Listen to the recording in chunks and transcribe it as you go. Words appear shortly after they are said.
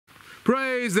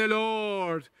Praise the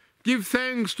Lord. Give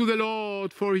thanks to the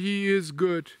Lord, for he is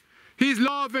good. His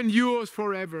love endures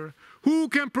forever. Who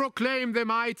can proclaim the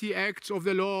mighty acts of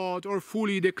the Lord or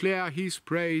fully declare his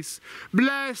praise?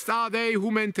 Blessed are they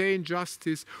who maintain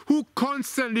justice, who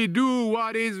constantly do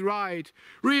what is right.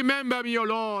 Remember me, O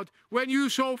Lord, when you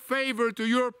show favor to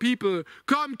your people.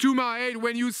 Come to my aid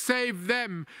when you save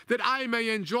them, that I may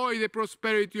enjoy the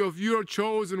prosperity of your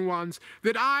chosen ones,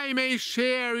 that I may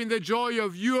share in the joy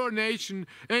of your nation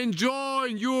and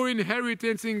join your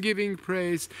inheritance in giving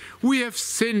praise. We have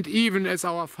sinned even as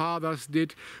our fathers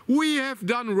did. We have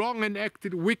done wrong and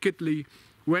acted wickedly.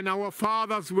 When our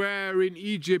fathers were in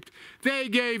Egypt, they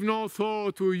gave no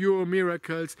thought to your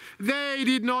miracles. They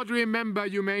did not remember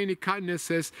your many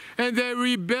kindnesses, and they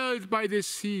rebelled by the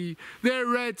sea, the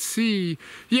Red Sea.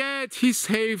 Yet he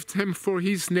saved them for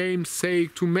his name's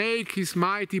sake, to make his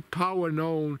mighty power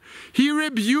known. He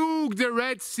rebuked the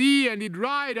Red Sea, and it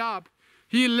dried up.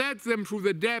 He led them through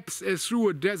the depths as through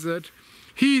a desert.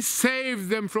 He saved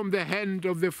them from the hand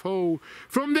of the foe.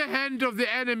 From the hand of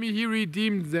the enemy he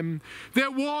redeemed them.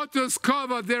 Their waters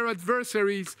covered their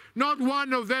adversaries. Not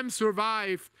one of them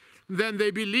survived. Then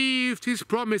they believed his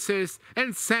promises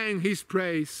and sang his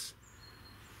praise.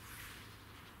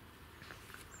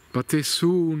 But they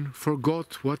soon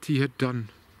forgot what he had done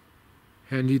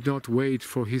and did not wait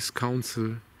for his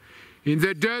counsel. In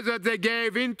the desert they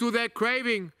gave in to their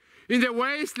craving. In the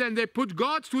wasteland they put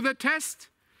God to the test.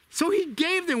 So he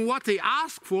gave them what they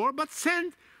asked for, but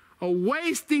sent a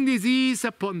wasting disease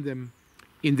upon them.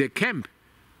 In the camp,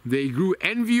 they grew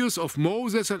envious of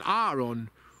Moses and Aaron,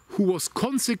 who was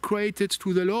consecrated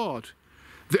to the Lord.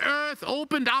 The earth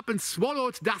opened up and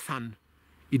swallowed Dathan.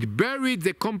 It buried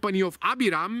the company of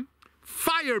Abiram.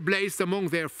 Fire blazed among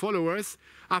their followers.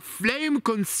 A flame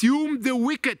consumed the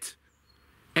wicked.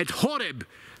 At Horeb,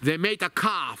 they made a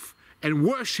calf and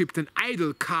worshipped an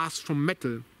idol cast from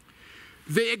metal.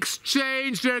 They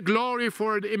exchanged their glory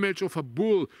for an image of a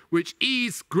bull which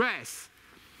eats grass.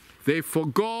 They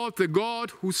forgot the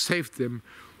God who saved them,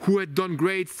 who had done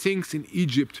great things in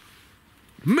Egypt,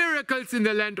 miracles in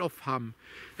the land of Ham,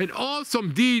 and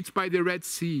awesome deeds by the Red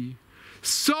Sea.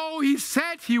 So he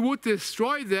said he would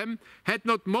destroy them, had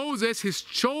not Moses, his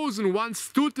chosen one,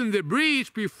 stood in the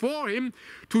breach before him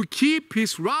to keep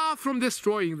his wrath from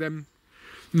destroying them.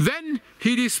 Then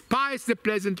he despised the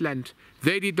pleasant land.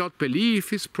 They did not believe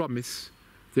his promise.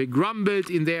 They grumbled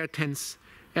in their tents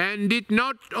and did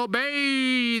not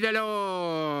obey the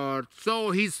Lord. So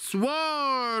he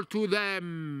swore to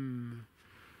them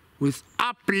with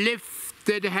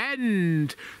uplifted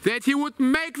hand that he would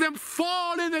make them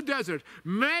fall in the desert,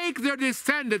 make their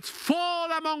descendants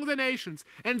fall among the nations,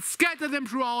 and scatter them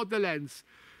throughout the lands.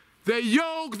 They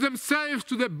yoked themselves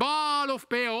to the Baal of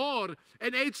Peor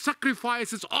and ate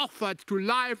sacrifices offered to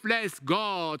lifeless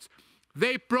gods.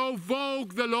 They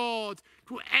provoked the Lord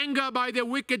to anger by their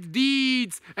wicked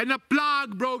deeds, and a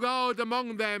plague broke out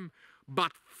among them.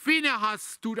 But Phinehas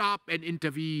stood up and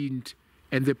intervened,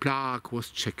 and the plague was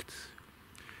checked.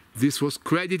 This was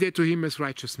credited to him as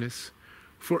righteousness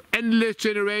for endless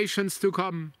generations to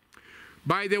come.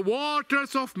 By the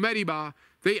waters of Meribah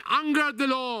they angered the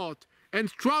Lord, and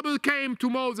trouble came to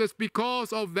Moses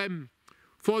because of them.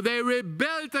 For they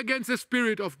rebelled against the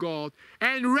Spirit of God,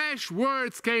 and rash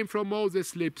words came from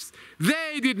Moses' lips.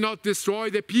 They did not destroy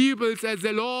the peoples as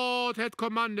the Lord had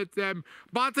commanded them,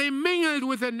 but they mingled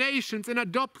with the nations and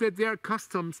adopted their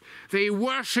customs. They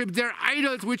worshipped their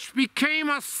idols, which became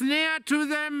a snare to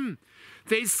them.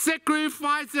 They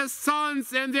sacrificed their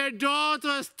sons and their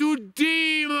daughters to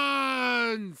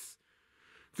demons.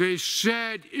 They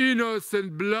shed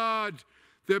innocent blood,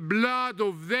 the blood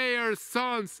of their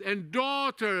sons and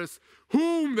daughters,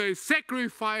 whom they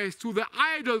sacrificed to the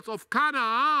idols of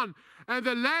Canaan, and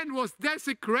the land was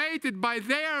desecrated by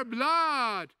their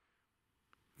blood.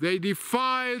 They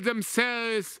defiled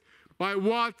themselves by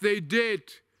what they did.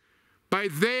 By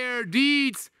their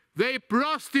deeds they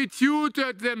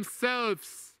prostituted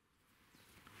themselves.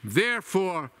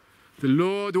 Therefore the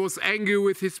Lord was angry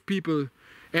with his people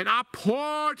and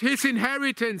abhorred his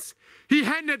inheritance. He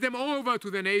handed them over to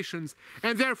the nations,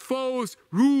 and their foes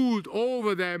ruled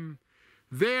over them.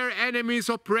 Their enemies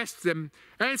oppressed them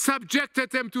and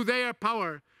subjected them to their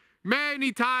power.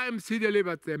 Many times he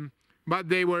delivered them, but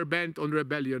they were bent on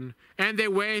rebellion, and they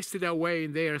wasted away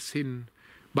in their sin.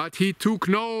 But he took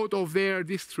note of their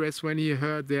distress when he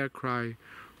heard their cry.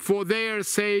 For their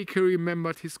sake he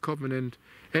remembered his covenant,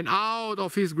 and out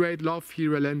of his great love he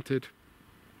relented.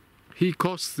 He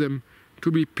caused them to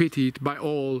be pitied by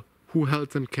all who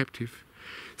held them captive.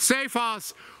 Save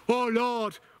us, O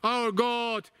Lord, our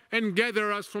God, and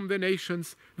gather us from the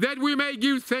nations, that we may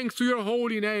give thanks to your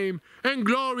holy name and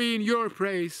glory in your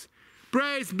praise.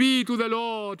 Praise be to the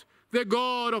Lord, the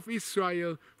God of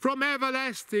Israel, from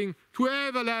everlasting to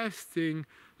everlasting.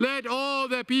 Let all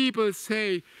the people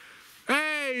say,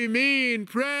 Amen.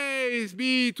 Praise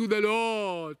be to the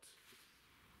Lord.